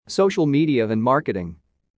social media and marketing.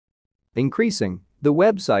 Increasing, the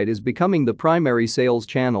website is becoming the primary sales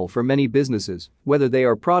channel for many businesses, whether they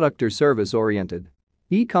are product or service oriented.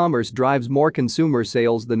 E-commerce drives more consumer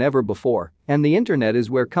sales than ever before, and the internet is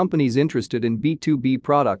where companies interested in B2B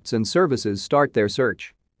products and services start their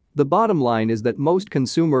search. The bottom line is that most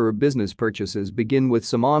consumer or business purchases begin with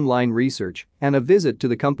some online research and a visit to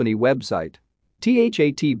the company website.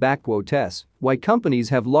 THAT why companies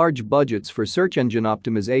have large budgets for search engine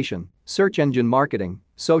optimization, search engine marketing,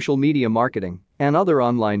 social media marketing, and other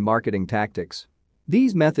online marketing tactics.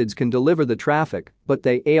 These methods can deliver the traffic, but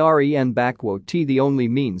they aren't the only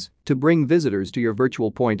means to bring visitors to your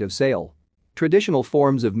virtual point of sale. Traditional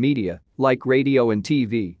forms of media, like radio and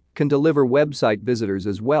TV, can deliver website visitors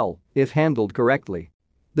as well, if handled correctly.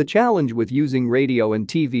 The challenge with using radio and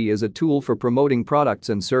TV as a tool for promoting products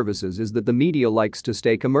and services is that the media likes to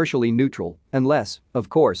stay commercially neutral, unless, of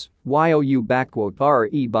course, you are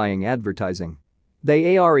buying advertising.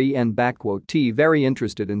 They aren't very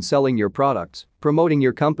interested in selling your products, promoting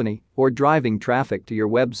your company, or driving traffic to your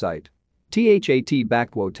website. THAT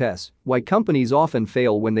why companies often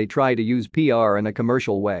fail when they try to use PR in a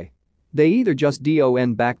commercial way. They either just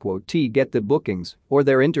get the bookings or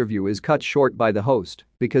their interview is cut short by the host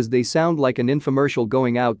because they sound like an infomercial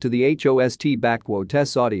going out to the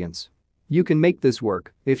host audience. You can make this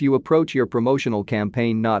work if you approach your promotional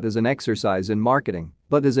campaign not as an exercise in marketing,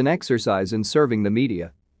 but as an exercise in serving the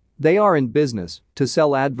media. They are in business to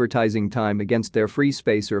sell advertising time against their free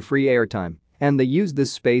space or free airtime, and they use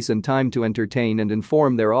this space and time to entertain and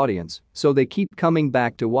inform their audience, so they keep coming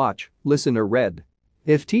back to watch, listen or read.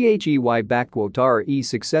 If THEY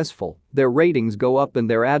successful, their ratings go up and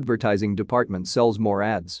their advertising department sells more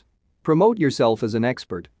ads. Promote yourself as an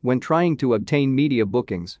expert when trying to obtain media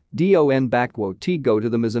bookings. Go to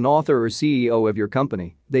them as an author or CEO of your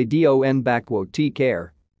company. They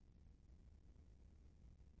care.